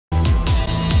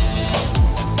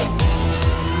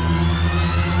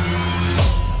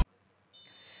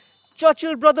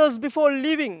Churchill Brothers, before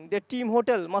leaving their team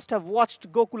hotel, must have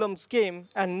watched Gokulam's game,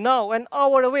 and now an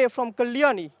hour away from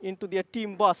Kalyani into their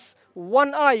team bus.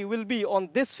 One eye will be on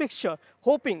this fixture,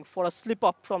 hoping for a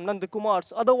slip-up from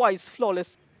Nandakumar's otherwise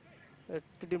flawless.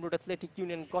 Tidimrud Athletic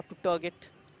Union got to target.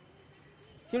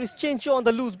 Here is Chencho on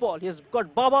the loose ball. He has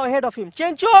got Baba ahead of him.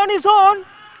 Chencho on his own!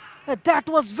 That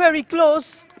was very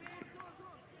close.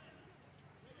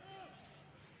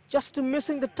 Just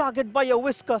missing the target by a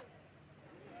whisker.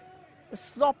 A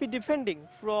sloppy defending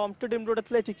from Tidimrud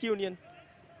Athletic Union.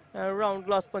 And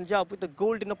RoundGlass Punjab with a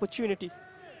golden opportunity.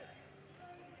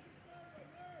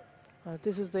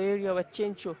 This is the area where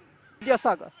Chencho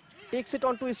Vidyasagar takes it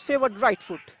onto his favored right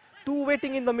foot. Two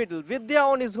waiting in the middle. Vidya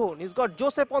on his own. He's got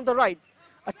Joseph on the right.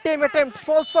 A tame attempt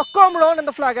falls for Komron, and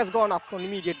the flag has gone up on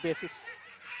immediate basis.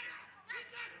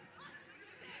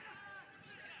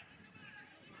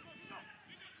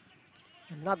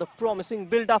 Another promising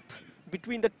build-up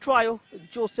between the trio,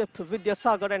 Joseph,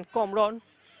 Vidyasagar and Komron.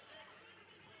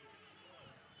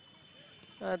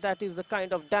 That is the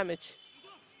kind of damage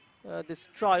this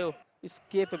trio is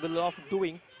capable of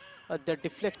doing. Their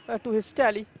deflect to his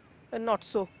tally, and not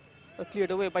so.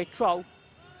 Cleared away by TRAU.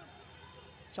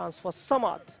 Chance for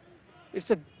Samad.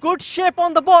 It's a good shape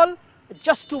on the ball,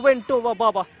 just went over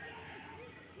Baba.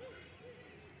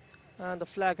 And the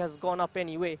flag has gone up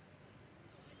anyway.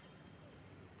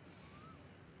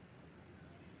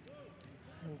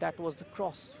 And that was the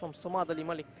cross from Samad Ali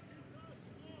Malik.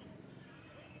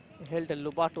 Held a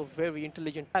Lobato, very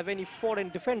intelligent. Have any foreign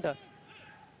defender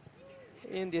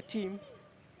in their team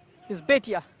is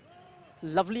Betia.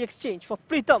 Lovely exchange for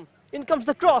Pritam. In comes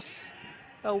the cross.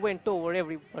 Went over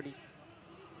everybody.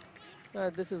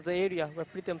 This is the area where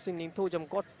Pritam Singh Ninthojam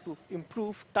got to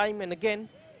improve time and again.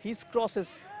 His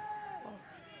crosses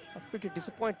are pretty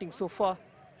disappointing so far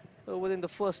within the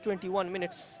first 21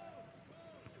 minutes.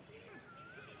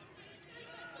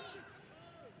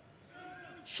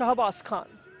 Shahbaz Khan.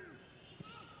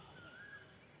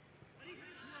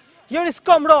 Here is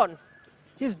Komron.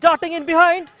 He's darting in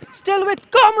behind. Still with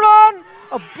Komron.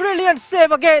 A brilliant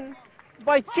save again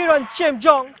by Kiran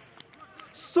Chemjong.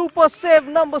 Super save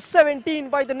number 17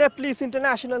 by the Nepalese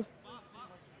international.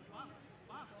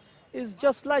 It's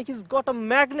just like he's got a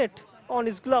magnet on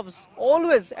his gloves,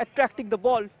 always attracting the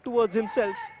ball towards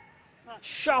himself.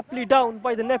 Sharply down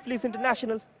by the Nepalese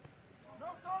international.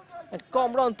 And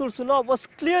Komron Tursunov was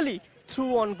clearly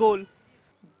through on goal.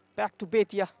 Back to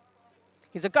Betia.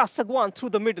 He's a Sagwan through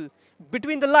the middle.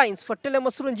 Between the lines for Telema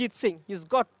Suranjit Singh. He's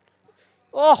got,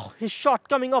 his shot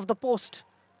coming off the post.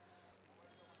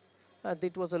 And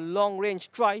it was a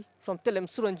long-range try from Telem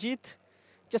Suranjit.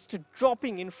 Just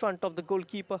dropping in front of the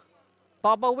goalkeeper.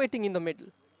 Baba waiting in the middle.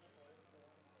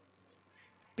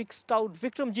 Picks out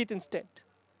Vikramjit instead.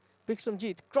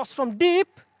 Vikramjit cross from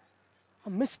deep. A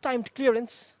mistimed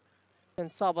clearance. And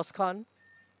Shahbaz Khan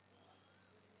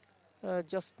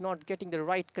just not getting the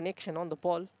right connection on the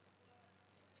ball.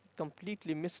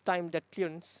 Completely mistimed that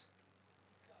clearance.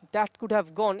 That could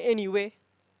have gone anyway.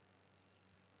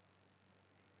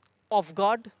 Off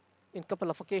guard in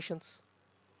couple of occasions.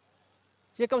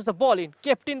 Here comes the ball in.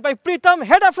 Kept in by Pritam.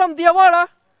 Header from Diawara.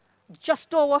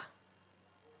 Just over.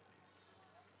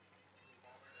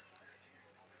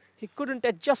 He couldn't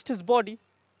adjust his body.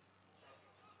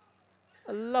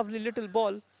 A lovely little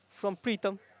ball from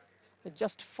Pritam.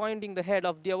 Just finding the head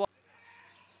of Diawara.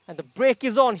 And the break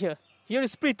is on here. Here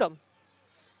is Pritam.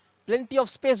 Plenty of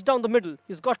space down the middle.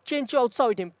 He's got Chencho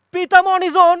outside him. Pritam on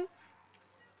his own.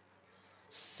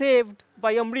 Saved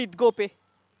by Amrit Gope.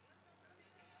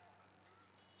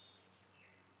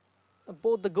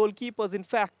 Both the goalkeepers, in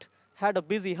fact, had a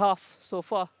busy half so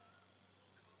far.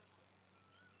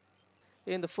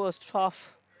 In the first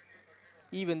half,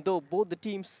 even though both the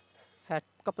teams had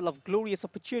a couple of glorious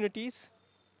opportunities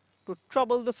to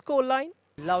trouble the scoreline,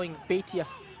 allowing Betia.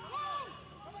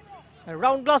 And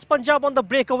RoundGlass Punjab on the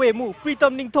breakaway move.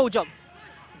 Pritam Ninthojam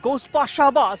goes past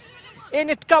Shahbaz. In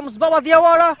it comes Baba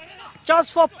Diawara.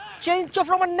 Chance for Chencho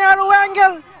from a narrow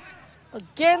angle.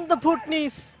 Again the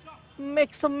Bhutnis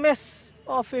makes a mess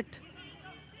of it.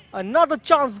 Another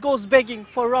chance goes begging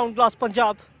for RoundGlass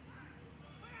Punjab.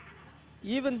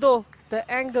 Even though the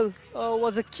angle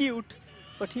was acute,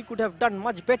 but he could have done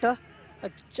much better.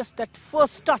 Just that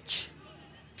first touch.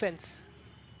 Fence.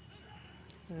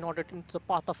 Nodded into the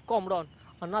path of Komron.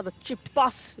 Another chipped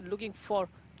pass. Looking for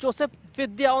Joseph.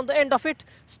 Vidya on the end of it.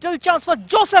 Still chance for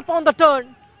Joseph on the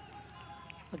turn.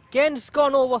 Again it's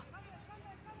gone over.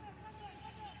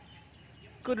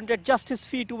 Couldn't adjust his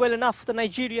feet well enough, the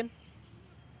Nigerian.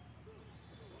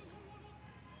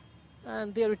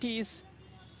 And there it is.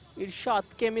 Irshad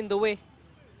came in the way.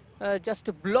 just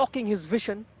blocking his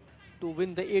vision to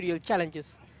win the aerial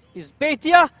challenges. Is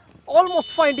Beitia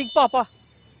almost finding Papa,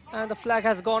 and the flag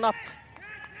has gone up.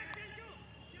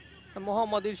 And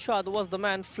Mohammad Irshad was the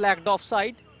man flagged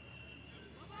offside.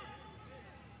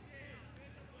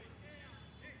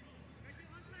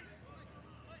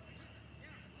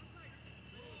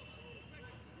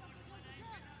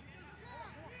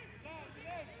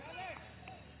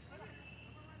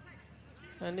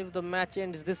 And if the match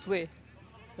ends this way,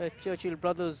 Churchill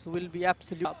Brothers will be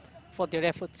absolutely up for their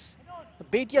efforts.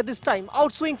 Beitia this time,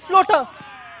 outswing floater.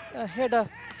 A header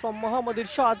from Mohammad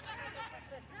Irshad.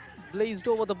 Blazed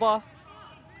over the bar.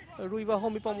 Ruiva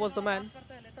Homipam was the man.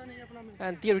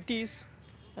 And there it is.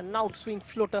 An outswing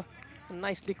floater.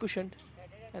 Nicely cushioned.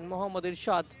 And Mohammad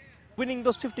Irshad winning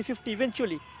those 50-50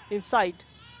 eventually inside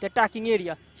the attacking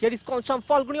area. Here is Konsham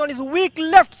Falguni on his weak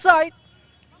left side.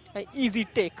 An easy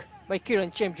take by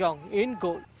Kiran Chemjong in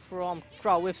goal from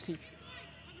TRAU FC.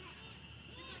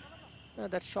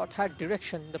 That shot had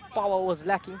direction, the power was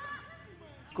lacking.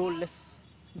 Goalless.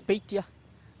 Beitia.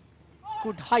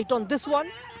 Good height on this one.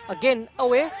 Again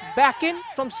away, back in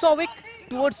from Sovic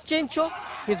towards Chencho.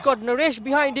 He's got Naresh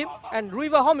behind him and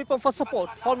Ruiva Homipam for support.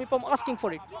 Homipam asking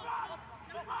for it.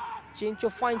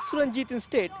 Chencho finds Suranjit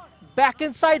instead. Back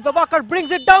inside, Babakar brings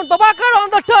it down. Babakar on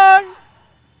the turn.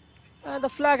 And the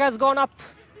flag has gone up.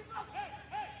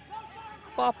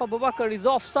 Papa Babakar is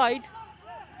offside.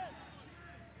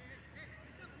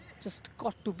 Just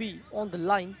got to be on the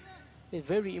line.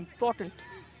 Very important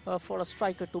for a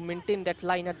striker to maintain that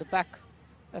line at the back.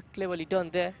 Cleverly done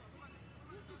there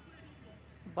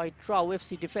by TRAU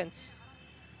FC defense.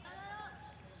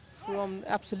 From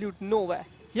absolute nowhere.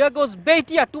 Here goes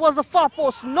Beitia towards the far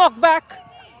post. Knock back.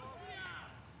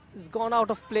 It's gone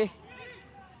out of play.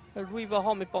 Ruiva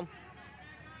Homipam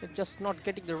just not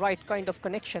getting the right kind of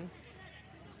connection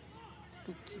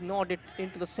to nod it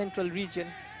into the central region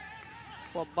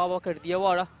for Babakar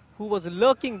Diawara, who was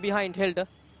lurking behind Helder.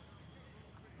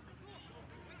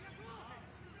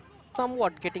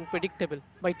 Somewhat getting predictable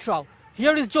by TRAU.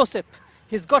 Here is Joseph.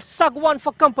 He's got Sagwan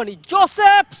for company.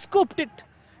 Joseph scooped it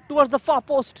towards the far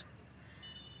post.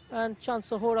 And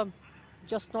Chansahoram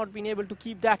just not been able to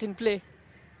keep that in play.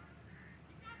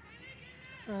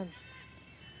 And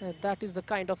that is the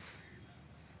kind of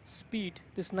speed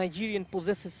this Nigerian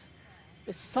possesses.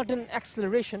 A sudden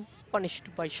acceleration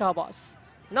punished by Shahbaz.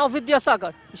 Now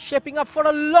Vidyasagar is shaping up for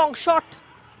a long shot.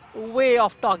 Way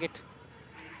off target.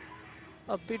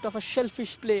 A bit of a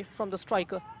shellfish play from the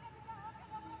striker.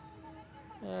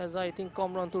 As I think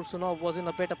Komron Tursunov was in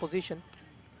a better position.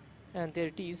 And there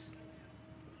it is.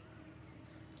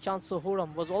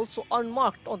 Chansahoram was also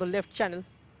unmarked on the left channel.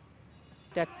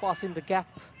 That pass in the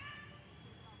gap.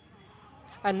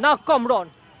 And now Komron.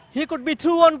 He could be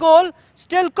through on goal.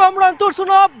 Still Komron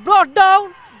Tursunov brought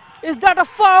down. Is that a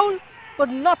foul? But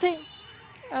nothing.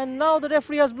 And now the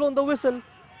referee has blown the whistle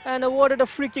and awarded a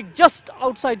free kick just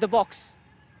outside the box.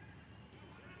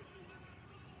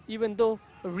 Even though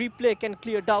a replay can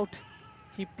clear doubt,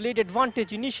 he played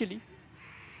advantage initially.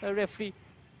 A referee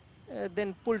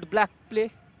then pulled black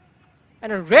play.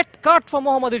 And a red card for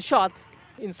Mohammad Irshad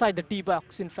inside the D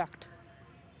box, in fact.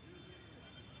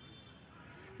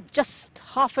 Just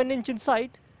half an inch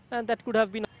inside, and that could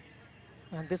have been.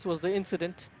 And this was the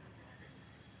incident.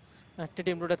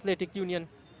 Tedim Road Athletic Union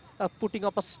putting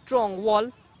up a strong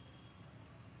wall.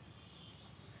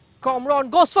 Komron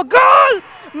goes for goal!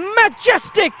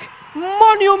 Majestic,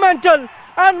 monumental,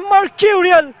 and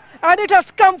mercurial. And it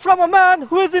has come from a man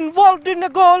who is involved in a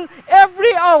goal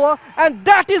every hour, and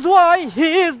that is why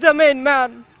he is the main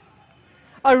man.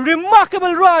 A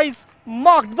remarkable rise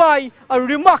marked by a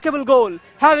remarkable goal,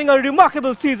 having a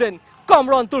remarkable season.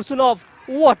 Komron Tursunov,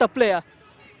 what a player.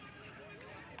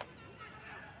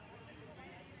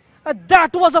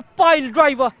 That was a pile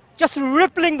driver, just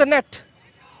rippling the net.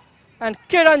 And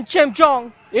Kiran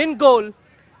Chemjong in goal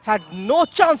had no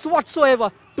chance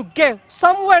whatsoever to get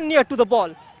somewhere near to the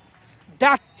ball.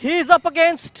 That he is up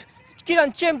against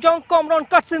Kiran Chemjong. Komron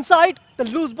cuts inside. The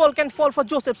loose ball can fall for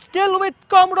Joseph. Still with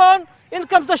Komron. In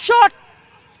comes the shot.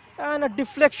 And a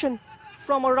deflection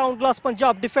from a RoundGlass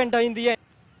Punjab defender in the end.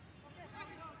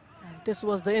 And this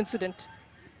was the incident.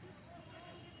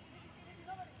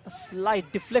 A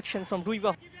slight deflection from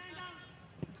Ruiva.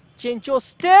 Chencho's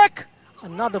stick.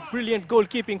 Another brilliant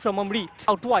goalkeeping from Amrit.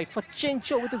 Out wide for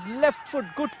Chencho with his left foot.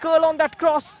 Good curl on that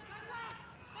cross.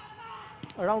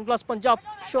 RoundGlass Punjab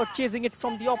shot chasing it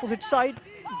from the opposite side.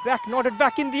 Back nodded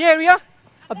back in the area.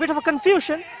 A bit of a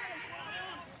confusion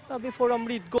before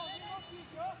Amrit goal.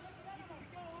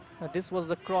 This was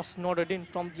the cross nodded in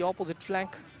from the opposite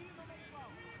flank.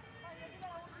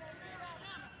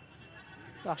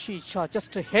 Ashish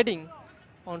just heading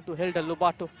onto Helder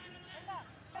Lobato.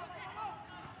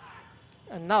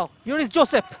 And now, here is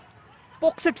Joseph.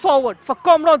 Pokes it forward for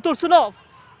Komron Tursunov.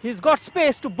 He's got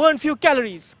space to burn few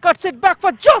calories. Cuts it back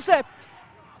for Joseph.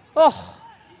 Oh,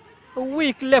 a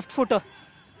weak left footer.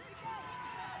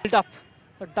 Built up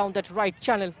down that right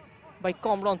channel by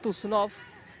Komron Tursunov.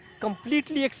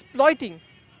 Completely exploiting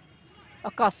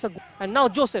Akash Sagu. And now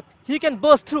Joseph, he can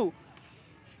burst through.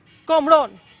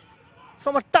 Komron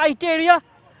from a tight area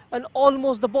and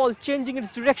almost the ball changing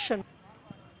its direction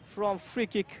from free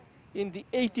kick in the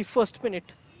 81st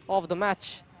minute of the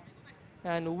match.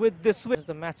 And with this win,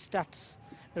 the match stats,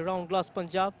 RoundGlass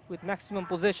Punjab with maximum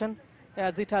possession,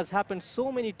 as it has happened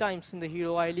so many times in the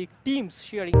Hero I League, teams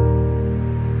sharing.